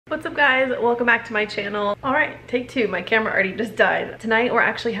What's up guys, welcome back to my channel. All right, take two, my camera already just died. Tonight we're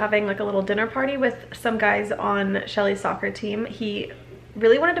actually having like a little dinner party with some guys on Shelly's soccer team. He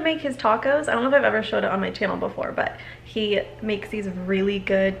really wanted to make his tacos. I don't know if I've ever showed it on my channel before, but he makes these really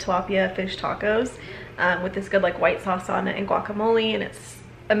good tilapia fish tacos with this good like white sauce on it and guacamole, and it's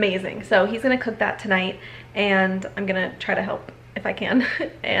amazing. So he's gonna cook that tonight and I'm gonna try to help if I can.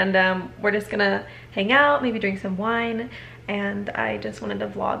 And we're just gonna hang out, maybe drink some wine, and I just wanted to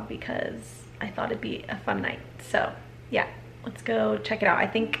vlog because I thought it'd be a fun night. So yeah, let's go check it out. I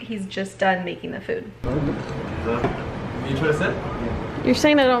think he's just done making the food. You trying to sit? You're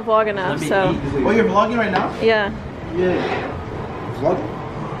saying I don't vlog enough, so. Oh, you're vlogging right now? Yeah. Yeah. Vlogging?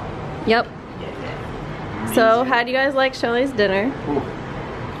 Yep. So how do you guys like Shelly's dinner?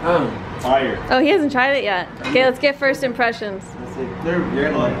 Fire. Oh, he hasn't tried it yet. Okay, let's get first impressions. You're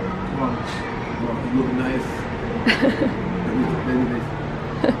gonna like, come on. You look nice.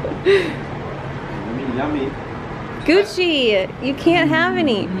 Yummy. Gucci, you can't have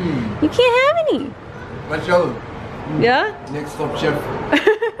any. You can't have any. Let's show them. Yeah? Next top chef.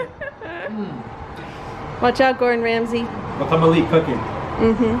 Watch out, Gordon Ramsay. Look, I'm elite cooking.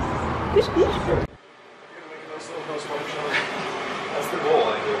 Mm-hmm. That's the goal, I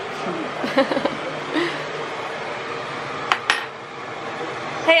think.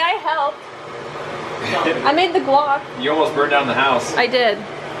 Hey, I helped. I made the guac. You almost burned down the house. I did.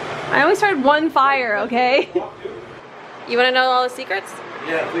 I only started one fire, okay? You want to know all the secrets?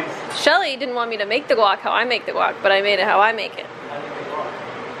 Yeah, please. Shelly didn't want me to make the guac how I make the guac, but I made it how I make it.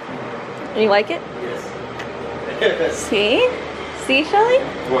 And you like it? Yes. See? See, Shelly?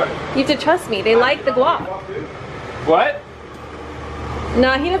 What? You have to trust me. They like the guac. What?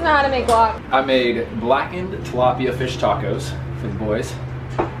 No, he doesn't know how to make guac. I made blackened tilapia fish tacos for the boys.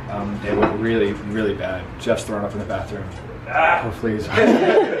 They look really, really bad. Jeff's thrown up in the bathroom. Hopefully he's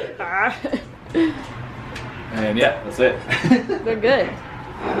And yeah, that's it. They're good.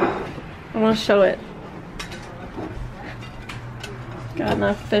 I want to show it. Got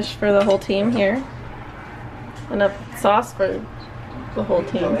enough fish for the whole team here. Enough sauce for the whole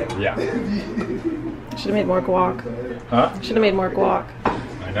team. Yeah. Should have made more guac. Huh? Should have made more guac.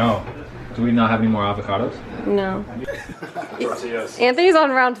 I know. Do we not have any more avocados? No. Anthony's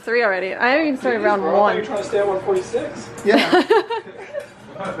on round 3 already. I haven't even started round 1. You're trying to stay at 146? Yeah.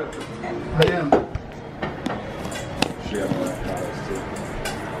 I am.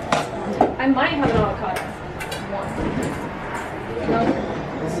 I might have an avocado.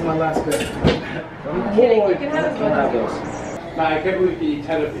 This is my last bit. I'm kidding. You can have as much as you want. Nah, I can't believe you eat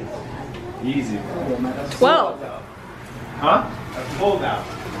 10 of these. Easy. 12. Huh? I'm full now.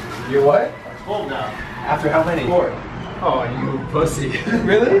 You're what? I'm full now. After how many? 4. Oh, you pussy.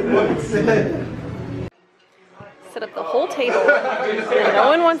 Really? Set up the whole table. And no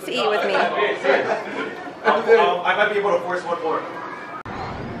one wants to eat with me. I might be able to force one more.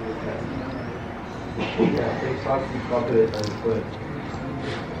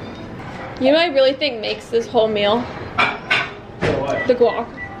 You know what I really think makes this whole meal? What? The guac.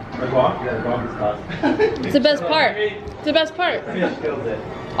 The guac? Yeah, the guac is hot. It's the best part. It's the best part. Kills it.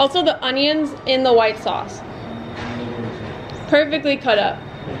 Also the onions in the white sauce. Perfectly cut up.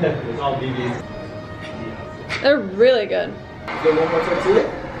 It's all BBs. They're really good.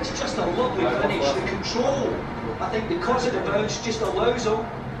 It's just a lovely finish. The control, I think, because of the bounce, just allows them.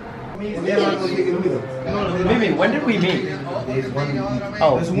 Mimi, when did we meet?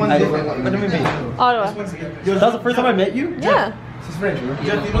 Oh, when did we meet? Ottawa. That was the first time I met you? Yeah.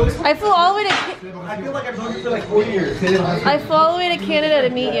 I flew all the way to I feel like I've known you for like 4 years. I flew all the way to Canada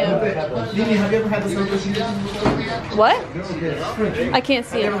to meet you. Mimi, have you ever had the celebration What? I can't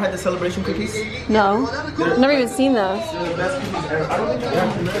see Have you ever it. had the celebration cookies? No. I've never even seen those. They're the best cookies ever.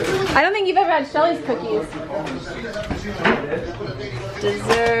 I don't think you've ever had Shelly's cookies.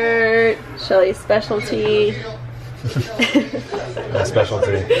 Dessert, Shelly's specialty. A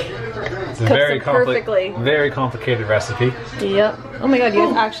specialty. It's a Cooks them perfectly. very complicated recipe. Yep. Oh my god, you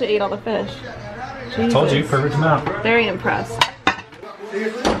guys actually ate all the fish. Jesus. Told you, perfect amount. Very impressed.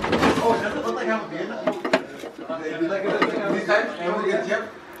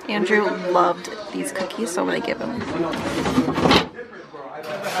 Andrew loved these cookies, so I'm gonna give him.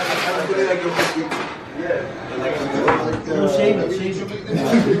 Shave it, shave it.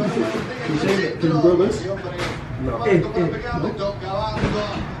 Can you grow this? No. Why do you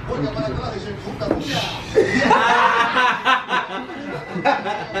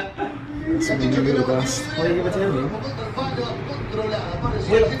give it to me?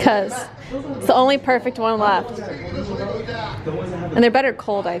 Because it's the only perfect one left. And they're better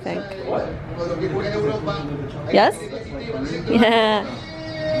cold, I think. Yes? Yeah.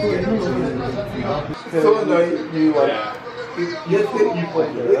 So now you like.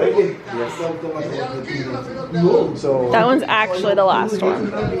 So That one's actually the last one.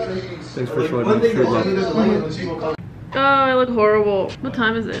 Thanks for showing me. Oh, I look horrible. What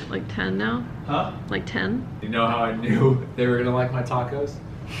time is it? Like 10 now? Huh? Like 10? You know how I knew they were gonna like my tacos?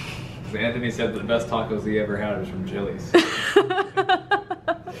 Because Anthony said the best tacos he ever had was from Chili's.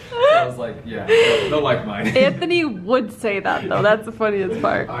 I was like, yeah, they'll like mine. Anthony would say that though. That's the funniest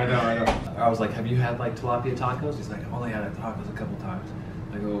part. I know. I was like, have you had like tilapia tacos? He's like, I've only had tacos a couple times.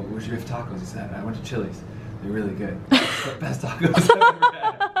 I go, where's your favorite tacos? He said, I went to Chili's. They're really good. Best tacos I've ever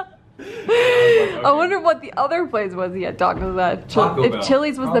had. Okay. I wonder what the other place was he had tacos at. Taco if Bell.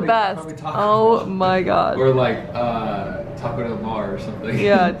 Chili's was the best. Probably Taco Oh Bell. my god. Or like Taco Del Mar or something.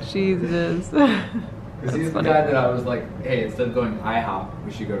 Yeah, Jesus. Because he's the guy that I was like, hey, instead of going IHOP,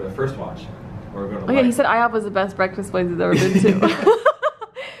 we should go to the First Watch. Or go to Okay, he said IHOP was the best breakfast place he's ever been to.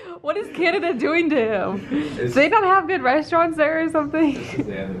 What is Canada doing to him? Do they not have good restaurants there or something?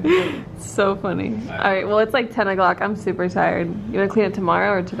 It's so funny. Alright, well it's like 10 o'clock. I'm super tired. You want to clean it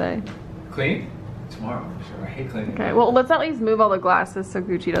tomorrow or today? Clean? Tomorrow, for sure. I hate cleaning. Okay, well let's at least move all the glasses so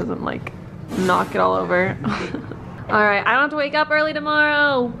Gucci doesn't like knock it all over. Alright, I don't have to wake up early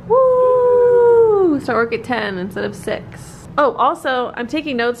tomorrow. Woo! Start work at 10 instead of 6. Oh, also, I'm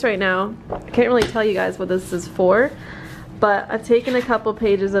taking notes right now. I can't really tell you guys what this is for, but I've taken a couple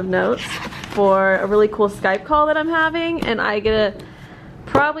pages of notes for a really cool Skype call that I'm having, and I get to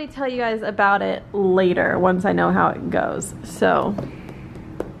probably tell you guys about it later once I know how it goes. So,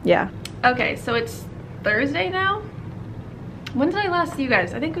 yeah. Okay, so it's Thursday now? When did I last see you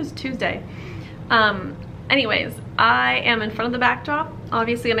guys? I think it was Tuesday. Anyways, I am in front of the backdrop.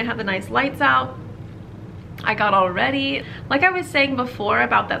 Obviously, and I have the nice lights out. I got all ready. Like I was saying before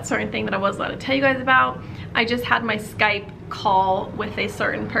about that certain thing that I was allowed to tell you guys about, I just had my Skype call with a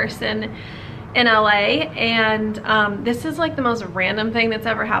certain person in LA, and this is like the most random thing that's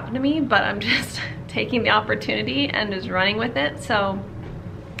ever happened to me, but I'm just taking the opportunity and just running with it. So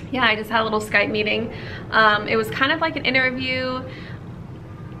yeah, I just had a little Skype meeting. It was kind of like an interview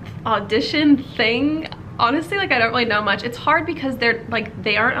audition thing. Honestly, like I don't really know much. It's hard because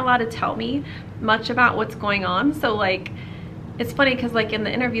they aren't allowed to tell me much about what's going on. So like, it's funny because like in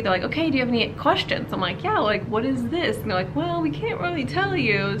the interview they're like, okay, do you have any questions? I'm like, yeah, like what is this? And they're like, well, we can't really tell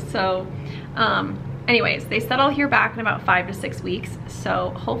you. So anyways, they said I'll hear back in about 5 to 6 weeks.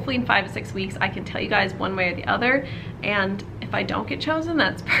 So hopefully in 5 to 6 weeks I can tell you guys one way or the other. And if I don't get chosen,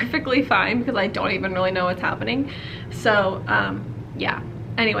 that's perfectly fine because I don't even really know what's happening. So yeah,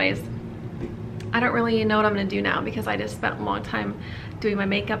 anyways, I don't really know what I'm gonna do now because I just spent a long time doing my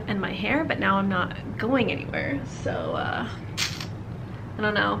makeup and my hair, but now I'm not going anywhere. So I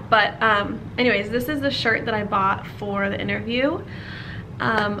don't know. But anyways, this is the shirt that I bought for the interview.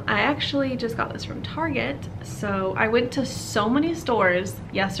 I actually just got this from Target. So I went to so many stores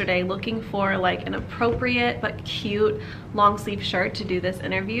yesterday looking for like an appropriate but cute long sleeve shirt to do this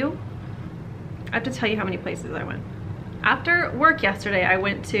interview. I have to tell you how many places I went. After work yesterday, I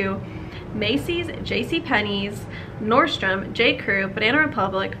went to Macy's, JCPenney's, Nordstrom, J. Crew, Banana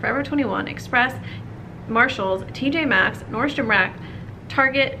Republic, Forever 21, Express, Marshalls, TJ Maxx, Nordstrom Rack,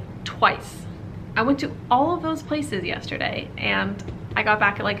 Target twice. I went to all of those places yesterday and I got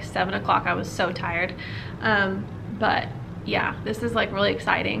back at like 7 o'clock. I was so tired. But yeah, this is like really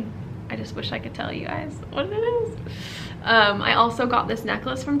exciting. I just wish I could tell you guys what it is. I also got this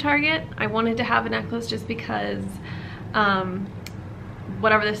necklace from Target. I wanted to have a necklace just because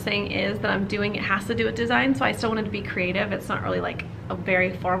whatever this thing is that I'm doing, it has to do with design, so I still wanted to be creative. It's not really like a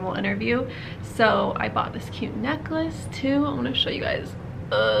very formal interview. So I bought this cute necklace too. I want to show you guys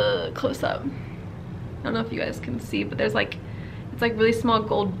close up. I don't know if you guys can see, but there's like, it's like really small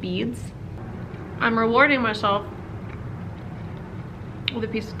gold beads. I'm rewarding myself with a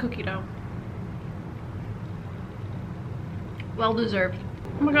piece of cookie dough. Well deserved.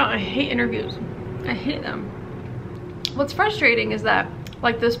 Oh my god, I hate interviews. I hate them. What's frustrating is that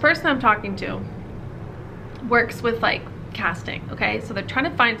like this person I'm talking to works with like casting, okay? So they're trying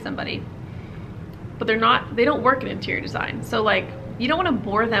to find somebody, but they don't work in interior design. So like you don't want to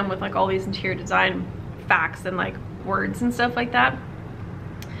bore them with like all these interior design facts and like words and stuff like that.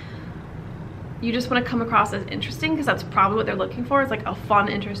 You just want to come across as interesting because that's probably what they're looking for, is like a fun,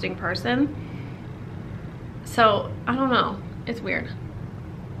 interesting person. So I don't know, it's weird.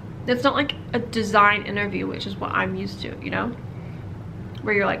 It's not like a design interview, which is what I'm used to, you know?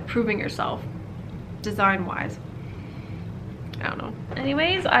 Where you're like proving yourself design-wise. I don't know.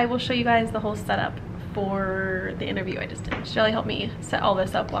 Anyways, I will show you guys the whole setup for the interview I just did. Shelly helped me set all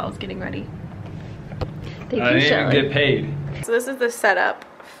this up while I was getting ready. Thank you, Shelly. I didn't even get paid. So this is the setup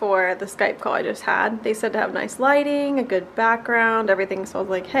for the Skype call I just had. They said to have nice lighting, a good background, everything. So I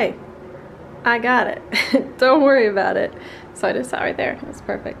was like, hey, I got it. Don't worry about it. So I just sat right there. It was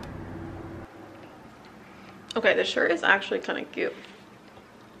perfect. Okay, the shirt is actually kind of cute.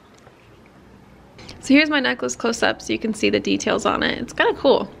 So here's my necklace close up so you can see the details on it. It's kind of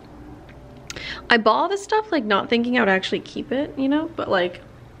cool. I bought all this stuff like not thinking I would actually keep it, you know, but like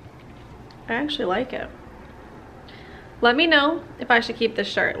I actually like it. Let me know if I should keep this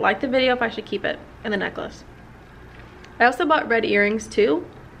shirt. Like the video if I should keep it, and the necklace. I also bought red earrings too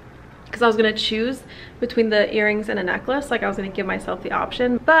because I was gonna choose between the earrings and a necklace. Like I was gonna give myself the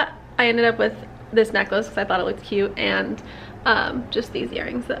option, but I ended up with this necklace because I thought it looked cute, and just these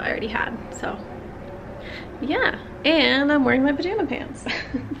earrings that I already had. So yeah, and I'm wearing my pajama pants.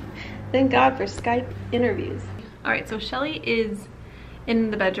 Thank God for Skype interviews. All right, so Shelly is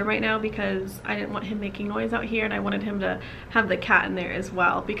in the bedroom right now because I didn't want him making noise out here, and I wanted him to have the cat in there as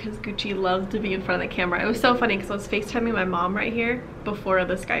well because Gucci loves to be in front of the camera. It was so funny because I was FaceTiming my mom right here before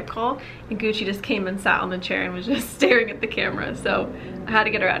the Skype call, and Gucci just came and sat on the chair and was just staring at the camera. So I had to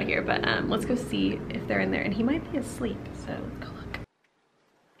get her out of here, but let's go see if they're in there, and he might be asleep, so let's go look.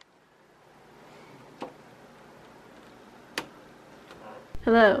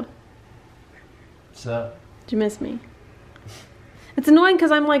 Hello. What's up? Did you miss me? It's annoying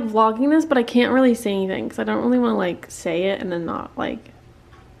because I'm like vlogging this, but I can't really say anything because I don't really want to like say it and then not like.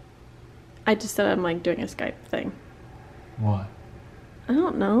 I just said I'm like doing a Skype thing. Why? I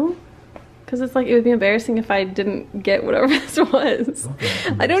don't know. Because it's like it would be embarrassing if I didn't get whatever this was.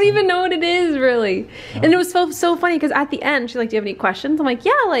 Okay, I don't even know what it is really. Oh. And it was so funny because at the end she's like, do you have any questions? I'm like,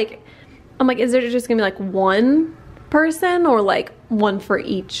 yeah, like, I'm like, is there just gonna be like one person or like one for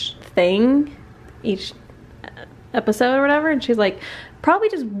each thing, each episode or whatever? And she's like, probably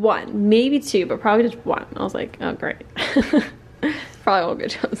just one, maybe two, but probably just one. I was like, oh great. Probably won't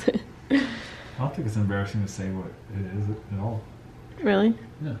get chosen. I don't think it's embarrassing to say what it is at all. Really?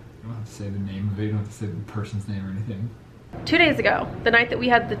 Yeah. You don't have to say the name of it, you don't have to say the person's name or anything. 2 days ago, the night that we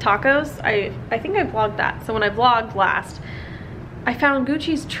had the tacos, I think I vlogged that. So when I vlogged last, I found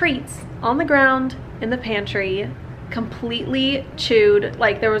Gucci's treats on the ground in the pantry, completely chewed.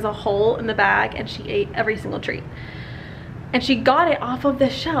 Like there was a hole in the bag and she ate every single treat. And she got it off of the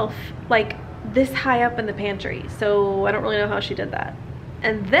shelf like this high up in the pantry. So I don't really know how she did that.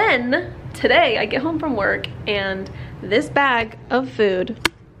 And then today I get home from work and this bag of food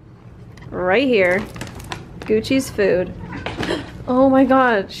right here, Gucci's food. Oh my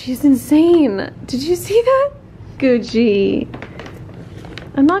God, she's insane. Did you see that? Gucci.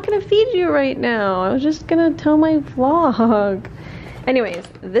 I'm not gonna feed you right now. I was just gonna tell my vlog. Anyways,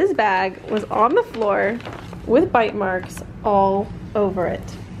 this bag was on the floor with bite marks all over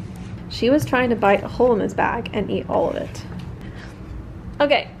it. She was trying to bite a hole in this bag and eat all of it.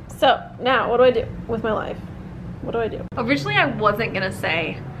 Okay, so now what do I do with my life? What do I do? Originally, I wasn't gonna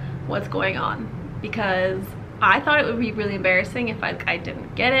say what's going on because I thought it would be really embarrassing if I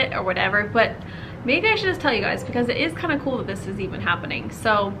didn't get it or whatever, but maybe I should just tell you guys because it is kind of cool that this is even happening.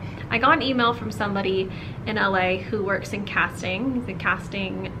 So I got an email from somebody in LA who works in casting. He's a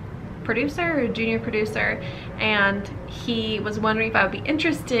casting producer or junior producer, and he was wondering if I would be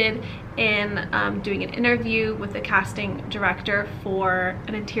interested in doing an interview with the casting director for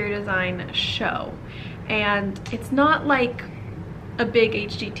an interior design show. And it's not like a big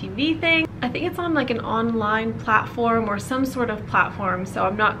HGTV thing. I think it's on like an online platform or some sort of platform, so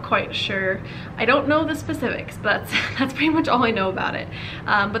I'm not quite sure. I don't know the specifics, but that's pretty much all I know about it.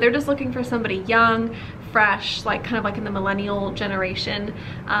 But they're just looking for somebody young, fresh, like kind of like in the millennial generation,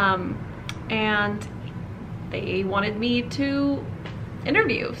 and they wanted me to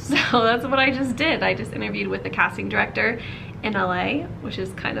interview, so that's what I just did. I just interviewed with the casting director in LA, which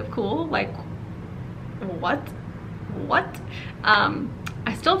is kind of cool. Like, what?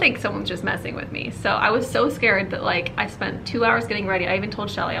 I still think someone's just messing with me. So I was so scared that like I spent 2 hours getting ready. I even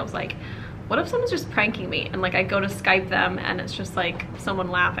told Shelly, I was like, what if someone's just pranking me? And like I go to Skype them and it's just like someone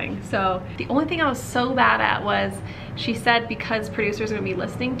laughing. So the only thing I was so bad at was she said because producers are gonna be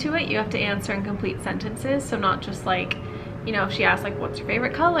listening to it, you have to answer in complete sentences. So not just like, you know, if she asks like, what's your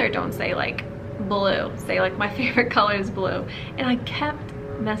favorite color? Don't say like blue. Say like, my favorite color is blue. And I kept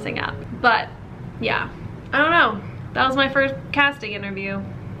messing up. But yeah, I don't know. That was my first casting interview.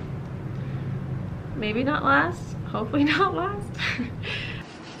 Maybe not last. Hopefully not last.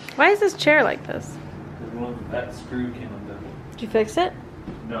 Why is this chair like this? That screw came undone. Did you fix it?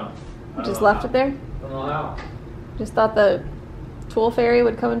 No. You just left it there? I don't know how. Just thought the tool fairy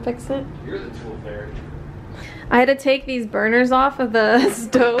would come and fix it? You're the tool fairy. I had to take these burners off of the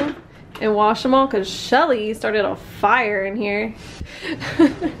stove and wash them all because Shelly started a fire in here. I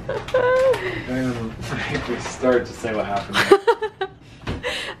don't even start to say what happened.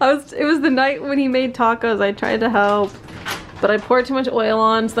 It was the night when he made tacos. I tried to help, but I poured too much oil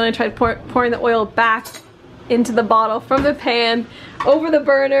on, so then I tried pouring the oil back into the bottle from the pan over the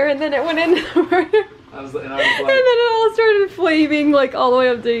burner, and then it went into the burner. And then it all started flaming like all the way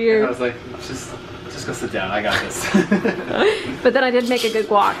up to here. I was like, just go sit down, I got this. But then I did make a good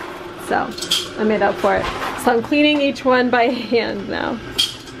guac, so I made up for it. So I'm cleaning each one by hand now.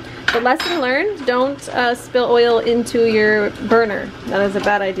 But lesson learned, don't spill oil into your burner. That is a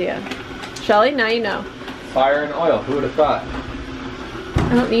bad idea. Shelly, now you know. Fire and oil, who would have thought?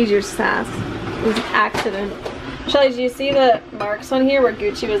 I don't need your sass. It was an accident. Shelly, do you see the marks on here where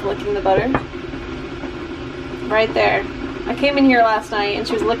Gucci was licking the butter? Right there. I came in here last night and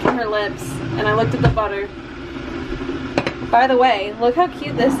she was licking her lips and I looked at the butter. By the way, look how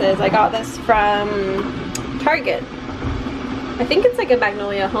cute this is. I got this from Target. I think it's like a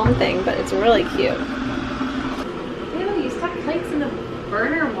Magnolia Home thing, but it's really cute. Ew, you stuck plates in the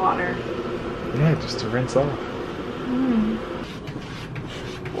burner water. Yeah, just to rinse off.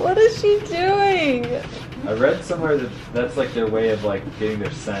 What is she doing? I read somewhere that that's like their way of like getting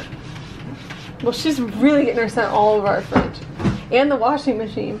their scent. Well, she's really getting her scent all over our fridge. And the washing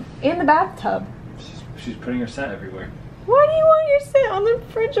machine. And the bathtub. She's putting her scent everywhere. Why do you want your scent on the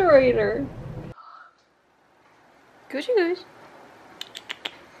refrigerator? Gucci Goose.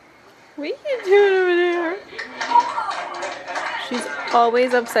 What are you doing over there? She's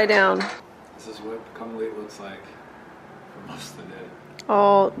always upside down. This is what Come Late looks like for most of the day.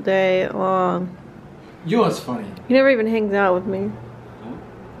 All day long. You know what's funny? He never even hangs out with me. Huh?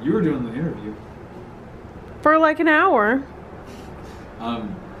 You were doing the interview. For like an hour. You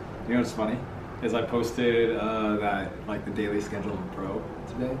know what's funny? Is I posted that like the daily schedule of Pro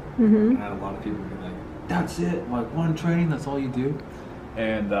today. And I had a lot of people be like, that's it, like one training, that's all you do.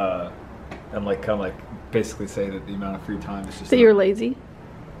 And I'm like kind of like basically say that the amount of free time is just So you're lazy?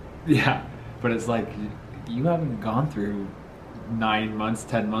 Yeah, but it's like you haven't gone through 9 months,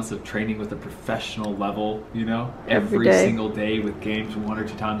 10 months of training with a professional level, you know, every single day with games 1 or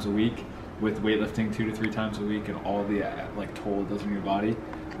 2 times a week, with weightlifting 2 to 3 times a week, and all the like toll it does on your body.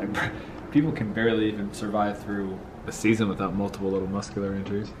 Like people can barely even survive through a season without multiple little muscular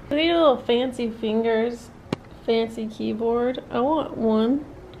injuries. Look at your little fancy fingers, fancy keyboard. I want one.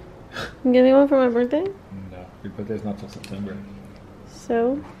 You get me one for my birthday? No, your birthday's not till September.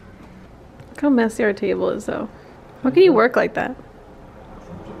 So, look how messy our table is though. How can you work like that?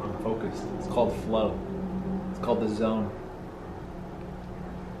 I'm focused. It's called flow. It's called the zone.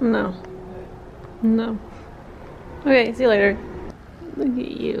 No. No. Okay, see you later. Look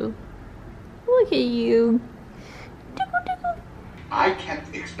at you. Look at you. I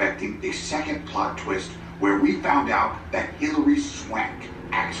kept expecting a second plot twist where we found out that Hilary Swank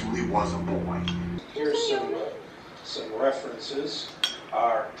actually was a boy. Here's some references.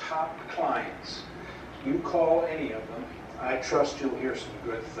 Our top clients. You call any of them. I trust you'll hear some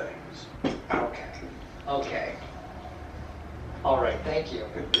good things. Okay. Okay. All right, thank you.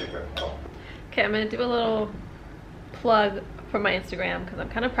 Okay, I'm gonna do a little plug for my Instagram because I'm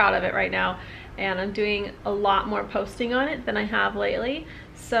kind of proud of it right now, and I'm doing a lot more posting on it than I have lately.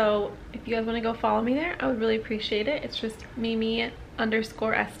 So if you guys want to go follow me there, I would really appreciate it. It's just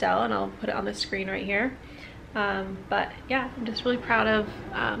Mimi_Estelle, and I'll put it on the screen right here. But yeah, I'm just really proud of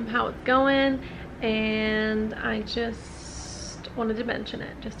how it's going, and I just wanted to mention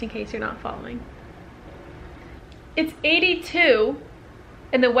it just in case you're not following. It's 82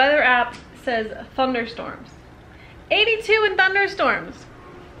 and the weather app says thunderstorms. 82 and thunderstorms.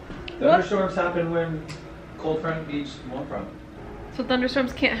 Thunderstorms happen when cold front meets warm front. So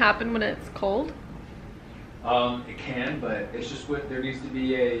thunderstorms can't happen when it's cold? It can, but it's just what there needs to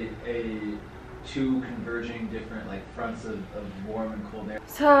be a two converging different like fronts of warm and cold air.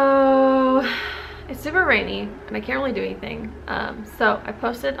 So it's super rainy and I can't really do anything. So I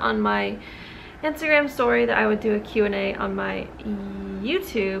posted on my Instagram story that I would do a Q&A on my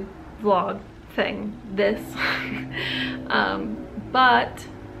YouTube vlog thing, but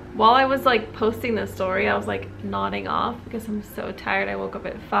while I was like posting this story, I was like nodding off because I'm so tired. I woke up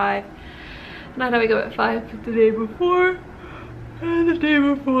at 5. Not how I wake up at 5, but the day before, and the day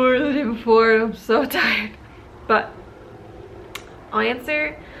before, I'm so tired. But I'll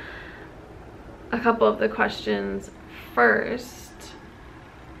answer a couple of the questions first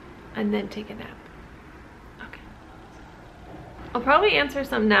and then take a nap. Okay. I'll probably answer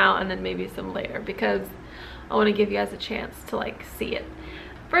some now and then maybe some later because I want to give you guys a chance to like see it.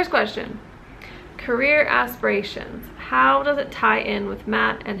 First question. Career aspirations. How does it tie in with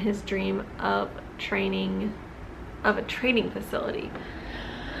Matt and his dream of a training facility?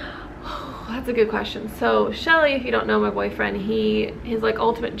 Oh, that's a good question. So Shelly, if you don't know my boyfriend, his like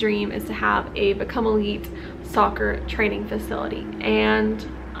ultimate dream is to have a Become Elite soccer training facility, and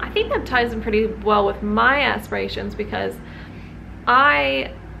I think that ties in pretty well with my aspirations because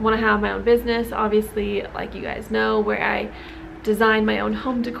I want to have my own business, obviously, like you guys know, where I design my own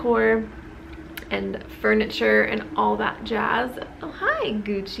home decor and furniture and all that jazz. Oh, hi,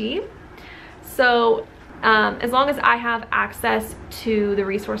 Gucci. So as long as I have access to the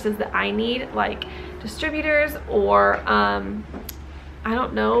resources that I need, like distributors or I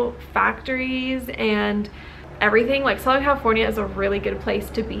don't know, factories and everything, like Southern California is a really good place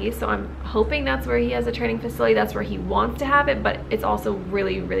to be, so I'm hoping that's where he has a training facility, that's where he wants to have it, but it's also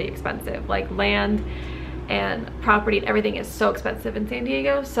really, really expensive. Like land and property and everything is so expensive in San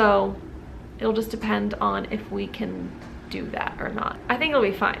Diego, so it'll just depend on if we can do that or not. I think it'll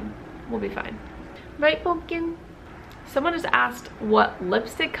be fine. We'll be fine. Right, pumpkin? Someone just asked what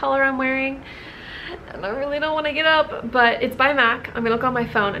lipstick color I'm wearing, and I really don't want to get up, but it's by MAC. I'm gonna look on my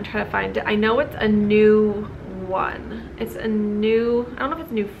phone and try to find it. I know it's a new one. It's a new, I don't know if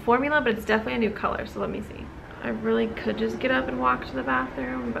it's a new formula, but it's definitely a new color, so let me see. I really could just get up and walk to the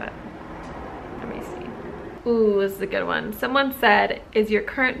bathroom, but let me see. Ooh, this is a good one. Someone said, is your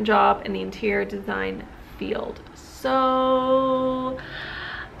current job in the interior design field? So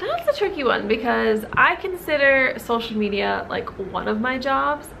that's a tricky one because I consider social media like one of my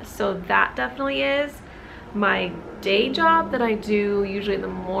jobs, so that definitely is. My day job that I do usually in the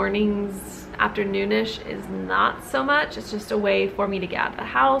mornings, afternoonish, is not so much. It's just a way for me to get out of the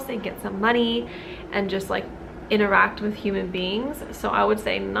house and get some money and just like interact with human beings. So I would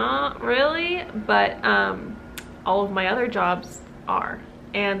say not really, but all of my other jobs are.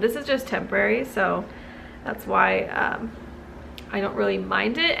 And this is just temporary, so that's why I don't really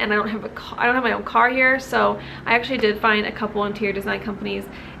mind it, and I don't have my own car here, so I actually did find a couple interior design companies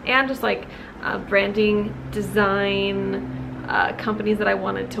and just like branding design companies that I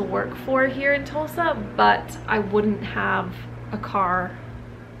wanted to work for here in Tulsa, but I wouldn't have a car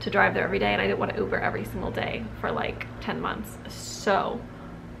to drive there every day, and I didn't want to Uber every single day for like 10 months. So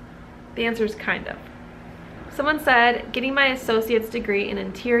the answer is kind of. Someone said, getting my associate's degree in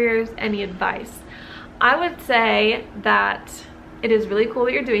interiors, any advice? I would say that it is really cool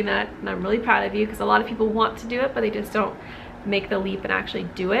that you're doing that, and I'm really proud of you because a lot of people want to do it, but they just don't make the leap and actually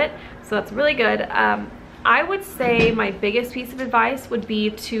do it. So that's really good. I would say my biggest piece of advice would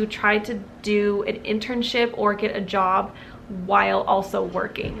be to try to do an internship or get a job while also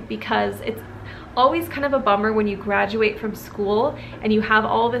working, because it's always kind of a bummer when you graduate from school and you have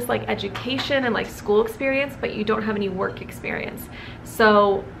all this like education and like school experience, but you don't have any work experience.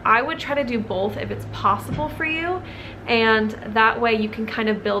 So I would try to do both if it's possible for you, and that way you can kind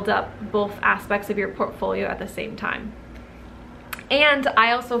of build up both aspects of your portfolio at the same time. And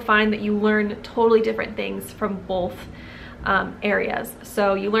I also find that you learn totally different things from both areas.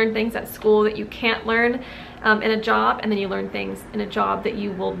 So you learn things at school that you can't learn in a job, and then you learn things in a job that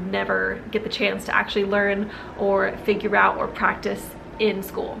you will never get the chance to actually learn or figure out or practice in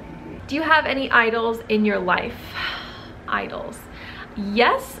school. Do you have any idols in your life? Idols.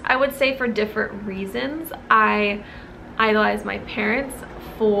 Yes, I would say for different reasons. I idolize my parents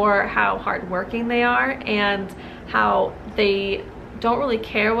for how hardworking they are and how they don't really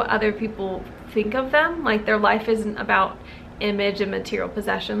care what other people think of them. Like, their life isn't about image and material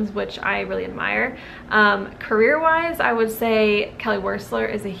possessions, which I really admire. Career-wise, I would say Kelly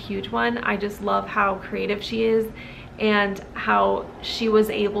Wearstler is a huge one. I just love how creative she is and how she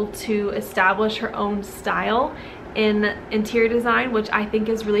was able to establish her own style in interior design, which I think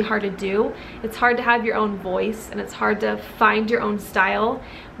is really hard to do. It's hard to have your own voice, and it's hard to find your own style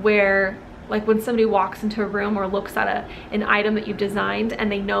where, like, when somebody walks into a room or looks at an item that you've designed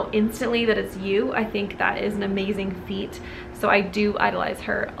and they know instantly that it's you, I think that is an amazing feat. So I do idolize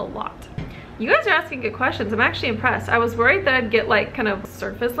her a lot. You guys are asking good questions. I'm actually impressed. I was worried that I'd get like kind of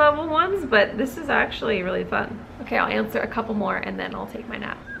surface level ones, but this is actually really fun. Okay, I'll answer a couple more and then I'll take my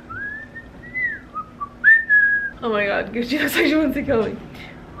nap. Oh my god, Gucci looks like she wants to kill me.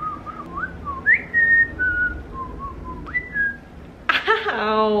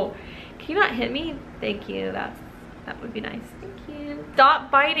 Ow. Can you not hit me? Thank you. That would be nice. Thank you. Stop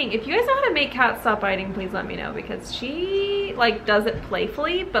biting. If you guys know how to make cats stop biting, please let me know, because she like does it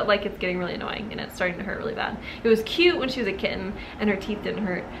playfully, but like it's getting really annoying and it's starting to hurt really bad. It was cute when she was a kitten and her teeth didn't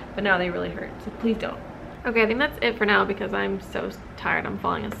hurt, but now they really hurt. So please don't. Okay, I think that's it for now because I'm so tired. I'm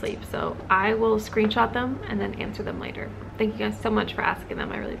falling asleep. So I will screenshot them and then answer them later. Thank you guys so much for asking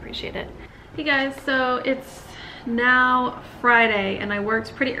them. I really appreciate it. Hey guys, so it's now Friday and I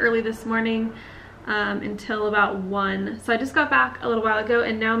worked pretty early this morning until about 1. So I just got back a little while ago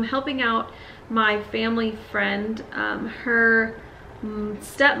and now I'm helping out my family friend. Her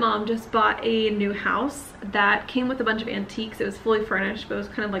stepmom just bought a new house that came with a bunch of antiques. It was fully furnished, but it was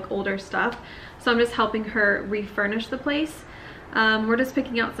kind of like older stuff. So I'm just helping her refurnish the place. We're just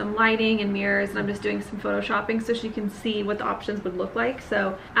picking out some lighting and mirrors, and I'm just doing some photoshopping so she can see what the options would look like.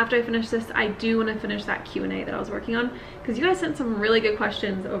 So after I finish this, I do want to finish that Q&A that I was working on because you guys sent some really good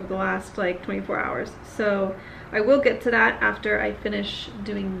questions over the last like 24 hours. So I will get to that after I finish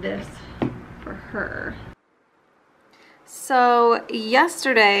doing this for her. So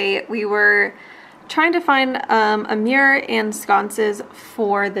yesterday we were trying to find a mirror and sconces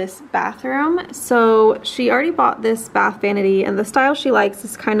for this bathroom. So she already bought this bath vanity and the style she likes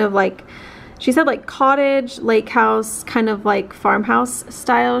is kind of like, she said like cottage, lake house, kind of like farmhouse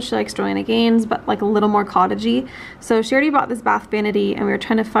style. She likes Joanna Gaines, but like a little more cottagey. So she already bought this bath vanity and we were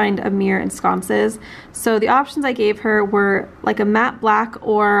trying to find a mirror and sconces. So the options I gave her were like a matte black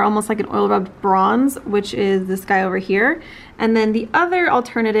or almost like an oil rubbed bronze, which is this guy over here. And then the other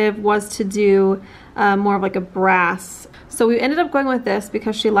alternative was to do more of like a brass. So we ended up going with this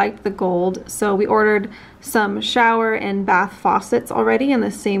because she liked the gold. So we ordered some shower and bath faucets already in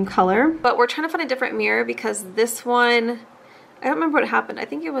the same color. But we're trying to find a different mirror because this one, I don't remember what happened. I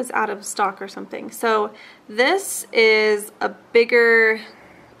think it was out of stock or something. So this is a bigger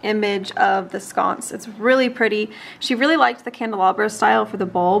image of the sconce. It's really pretty. She really liked the candelabra style for the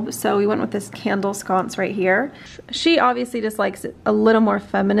bulb, so we went with this candle sconce right here. She obviously just likes it a little more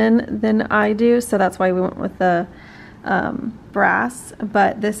feminine than I do, so that's why we went with the brass,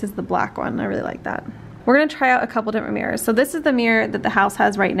 but this is the black one. I really like that. We're gonna try out a couple different mirrors. So this is the mirror that the house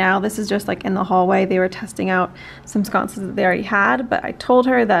has right now. This is just like in the hallway. They were testing out some sconces that they already had, but I told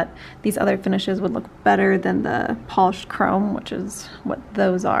her that these other finishes would look better than the polished chrome, which is what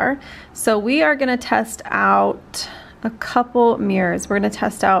those are. So we are gonna test out a couple mirrors. We're gonna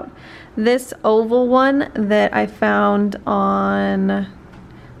test out this oval one that I found on,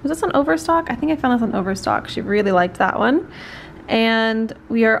 was this on Overstock? I think I found this on Overstock. She really liked that one. And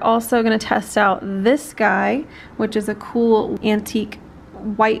we are also going to test out this guy, which is a cool antique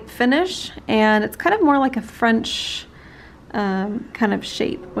white finish, and it's kind of more like a French kind of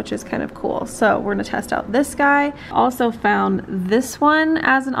shape, which is kind of cool. So we're going to test out this guy. Also found this one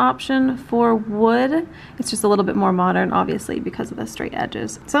as an option for wood. It's just a little bit more modern, obviously, because of the straight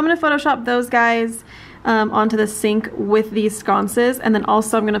edges. So I'm going to Photoshop those guys onto the sink with these sconces, and then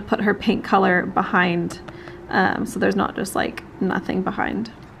also I'm going to put her paint color behind, so there's not just like nothing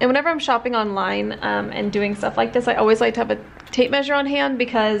behind. And whenever I'm shopping online and doing stuff like this, I always like to have a tape measure on hand,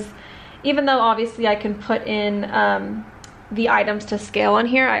 because even though obviously I can put in the items to scale on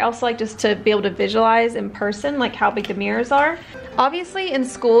here, I also like just to be able to visualize in person like how big the mirrors are. Obviously in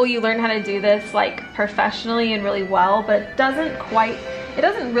school you learn how to do this like professionally and really well, but it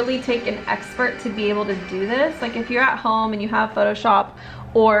doesn't really take an expert to be able to do this. Like if you're at home and you have Photoshop,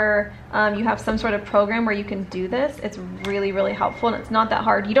 or you have some sort of program where you can do this, it's really, really helpful, and it's not that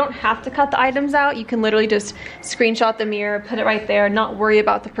hard. You don't have to cut the items out. You can literally just screenshot the mirror, put it right there, not worry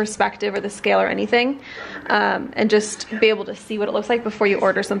about the perspective or the scale or anything, and just be able to see what it looks like before you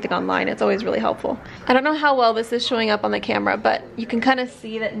order something online. It's always really helpful. I don't know how well this is showing up on the camera, but you can kind of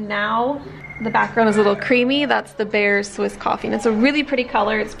see that now the background is a little creamy. That's the Bears Swiss Coffee, and it's a really pretty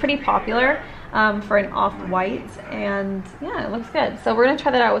color. It's pretty popular for an off-white, and yeah, it looks good. So we're gonna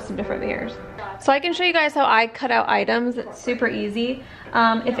try that out with some different mirrors. So I can show you guys how I cut out items. It's super easy.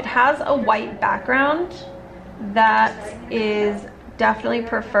 If it has a white background, that is definitely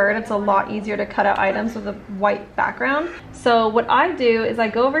preferred. It's a lot easier to cut out items with a white background. So what I do is I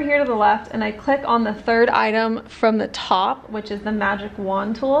go over here to the left and I click on the third item from the top, which is the magic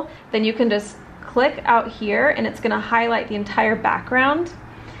wand tool. Then you can just click out here and it's gonna highlight the entire background.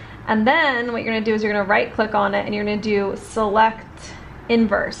 And then what you're gonna do is you're gonna right click on it and you're gonna do select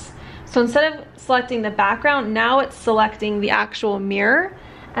inverse. So instead of selecting the background, now it's selecting the actual mirror.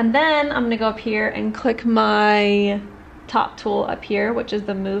 And then I'm gonna go up here and click my top tool up here, which is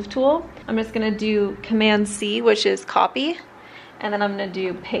the move tool. I'm just gonna do Command C, which is copy, and then I'm gonna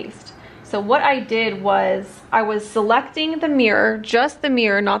do paste. So what I did was I was selecting the mirror, just the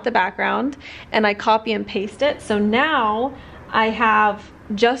mirror, not the background, and I copy and paste it. So now I have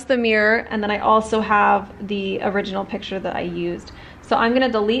just the mirror, and then I also have the original picture that I used. So I'm gonna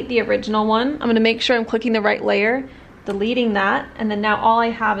delete the original one. I'm gonna make sure I'm clicking the right layer, deleting that, and then now all I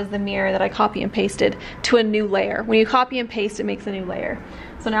have is the mirror that I copy and pasted to a new layer. When you copy and paste, it makes a new layer.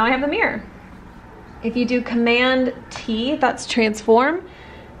 So now I have the mirror. If you do Command T, that's transform,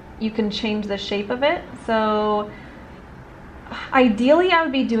 you can change the shape of it. So ideally I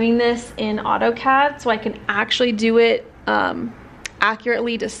would be doing this in AutoCAD so I can actually do it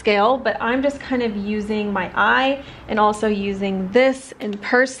accurately to scale, but I'm just kind of using my eye and also using this in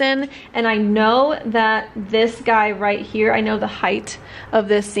person. And I know that this guy right here, I know the height of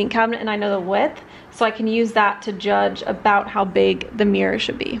this sink cabinet and I know the width, so I can use that to judge about how big the mirror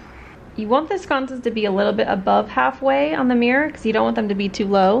should be. You want the sconces to be a little bit above halfway on the mirror because you don't want them to be too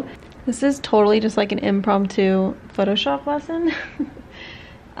low. This is totally just like an impromptu Photoshop lesson.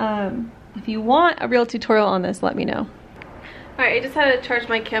 If you want a real tutorial on this, let me know. Alright, I just had to charge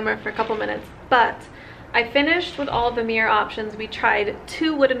my camera for a couple minutes, but I finished with all the mirror options. We tried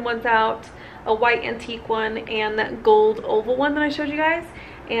 2 wooden ones out, a white antique one, and that gold oval one that I showed you guys.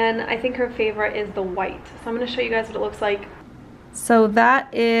 And I think her favorite is the white. So I'm going to show you guys what it looks like. So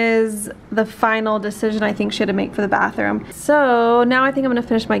that is the final decision I think she had to make for the bathroom. So now I think I'm going to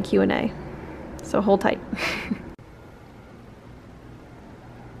finish my Q&A. So hold tight.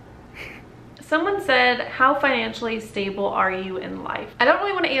 Someone said, how financially stable are you in life? I don't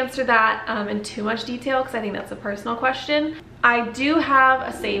really want to answer that in too much detail because I think that's a personal question. I do have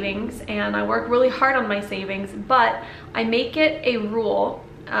a savings and I work really hard on my savings, but I make it a rule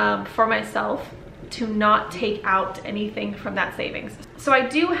for myself to not take out anything from that savings. So I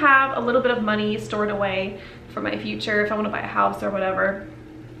do have a little bit of money stored away for my future if I want to buy a house or whatever,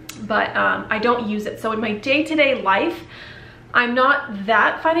 but I don't use it. So in my day-to-day life, I'm not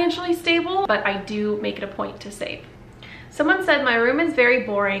that financially stable, but I do make it a point to save. Someone said, my room is very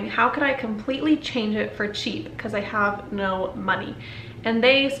boring. How could I completely change it for cheap? Because I have no money. And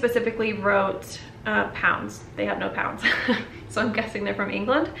they specifically wrote pounds. They have no pounds. So I'm guessing they're from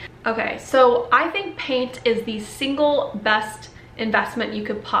England. Okay, so I think paint is the single best investment you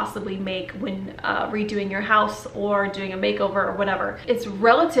could possibly make when redoing your house or doing a makeover or whatever. It's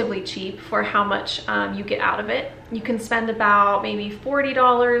relatively cheap for how much you get out of it. You can spend about maybe $40,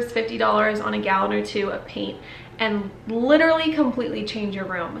 $50 on a gallon or 2 of paint and literally completely change your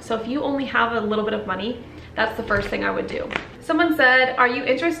room. So if you only have a little bit of money, that's the first thing I would do. Someone said, are you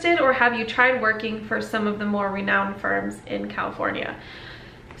interested or have you tried working for some of the more renowned firms in California?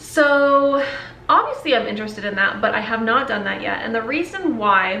 So obviously I'm interested in that, but I have not done that yet. And the reason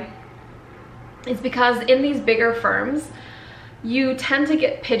why is because in these bigger firms, you tend to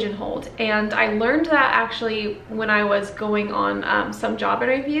get pigeonholed. And I learned that actually when I was going on some job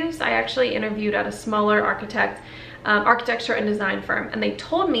interviews. I actually interviewed at a smaller architecture and design firm. And they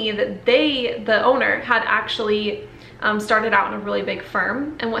told me that the owner had actually started out in a really big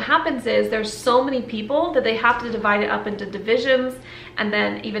firm. And what happens is there's so many people that they have to divide it up into divisions and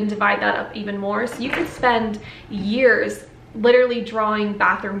then even divide that up even more. So you could spend years literally drawing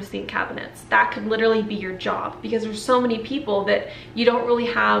bathroom sink cabinets. That could literally be your job because there's so many people that you don't really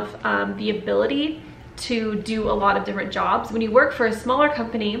have the ability to do a lot of different jobs. When you work for a smaller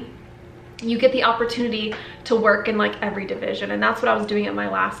company, you get the opportunity to work in like every division, and that's what I was doing at my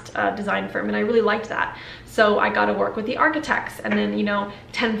last design firm, and I really liked that. So I got to work with the architects, and then, you know,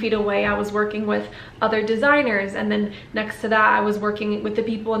 10 feet away I was working with other designers, and then next to that I was working with the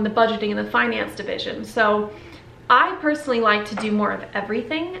people in the budgeting and the finance division. So I personally like to do more of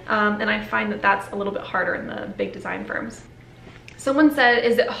everything, and I find that that's a little bit harder in the big design firms. Someone said,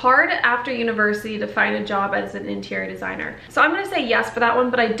 is it hard after university to find a job as an interior designer? So I'm gonna say yes for that one,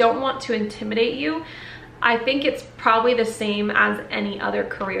 but I don't want to intimidate you. I think it's probably the same as any other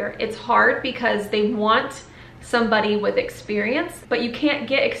career. It's hard because they want somebody with experience, but you can't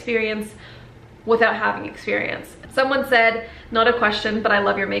get experience without having experience. Someone said, not a question, but I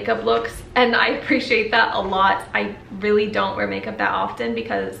love your makeup looks, and I appreciate that a lot. I really don't wear makeup that often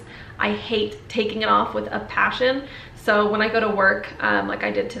because I hate taking it off with a passion. So when I go to work, like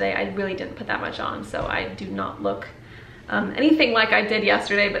I did today, I really didn't put that much on. So I do not look anything like I did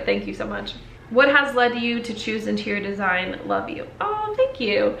yesterday, but thank you so much. What has led you to choose interior design? Love you. Oh, thank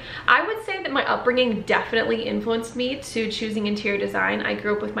you. I would say that my upbringing definitely influenced me to choosing interior design. I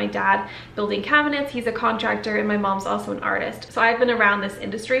grew up with my dad building cabinets. He's a contractor, and my mom's also an artist. So I've been around this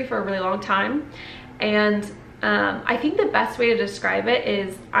industry for a really long time. And I think the best way to describe it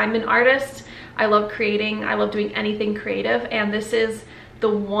is I'm an artist. I love creating. I love doing anything creative. And this is the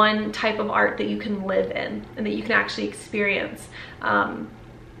one type of art that you can live in and that you can actually experience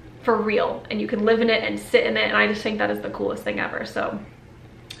for real, and you can live in it and sit in it, and I just think that is the coolest thing ever. So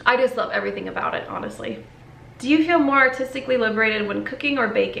I just love everything about it, honestly. Do you feel more artistically liberated when cooking or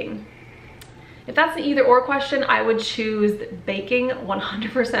baking? If that's an either or question, I would choose baking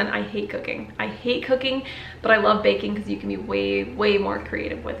 100%. I hate cooking. I hate cooking, but I love baking because you can be way more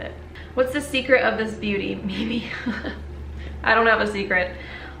creative with it. What's the secret of this beauty? Mimi. I don't have a secret.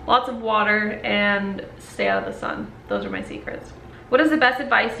 lots of water, and stay out of the sun. Those are my secrets. What is the best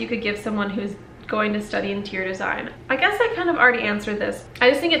advice you could give someone who's going to study interior design? I guess I kind of already answered this. I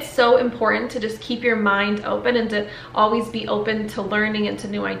just think it's so important to just keep your mind open and to always be open to learning and to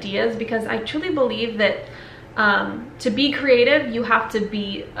new ideas, because I truly believe that to be creative, you have to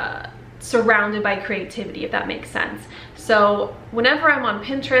be surrounded by creativity, if that makes sense. So whenever I'm on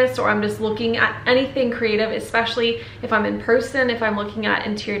Pinterest or I'm just looking at anything creative, especially if I'm in person, if I'm looking at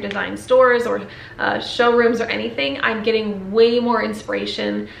interior design stores or showrooms or anything, I'm getting way more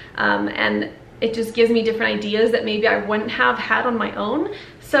inspiration, and it just gives me different ideas that maybe I wouldn't have had on my own.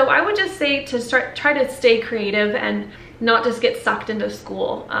 So I would just say to try to stay creative and not just get sucked into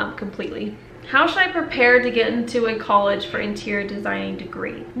school completely. How should I prepare to get into a college for interior designing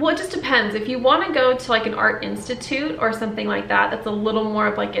degree? Well, it just depends. If you want to go to like an art institute or something like that, that's a little more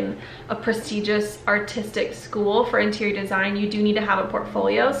of like a prestigious artistic school for interior design, you do need to have a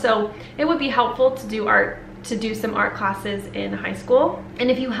portfolio. So it would be helpful to do some art classes in high school. And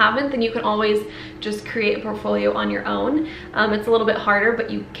if you haven't, then you can always just create a portfolio on your own. It's a little bit harder, but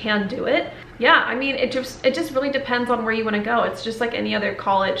you can do it. Yeah, I mean, it just really depends on where you want to go. It's just like any other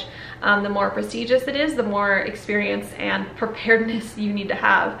college. The more prestigious it is, the more experience and preparedness you need to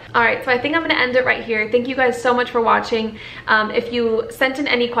have. All right, so I think I'm gonna end it right here. Thank you guys so much for watching. If you sent in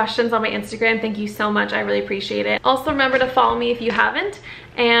any questions on my Instagram, thank you so much. I really appreciate it. Also, remember to follow me if you haven't,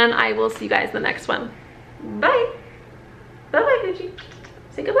 and I will see you guys in the next one. Bye. Bye-bye, Hoochie.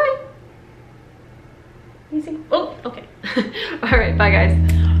 Say goodbye. You say, oh, okay. All right, bye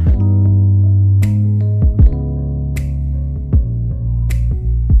guys.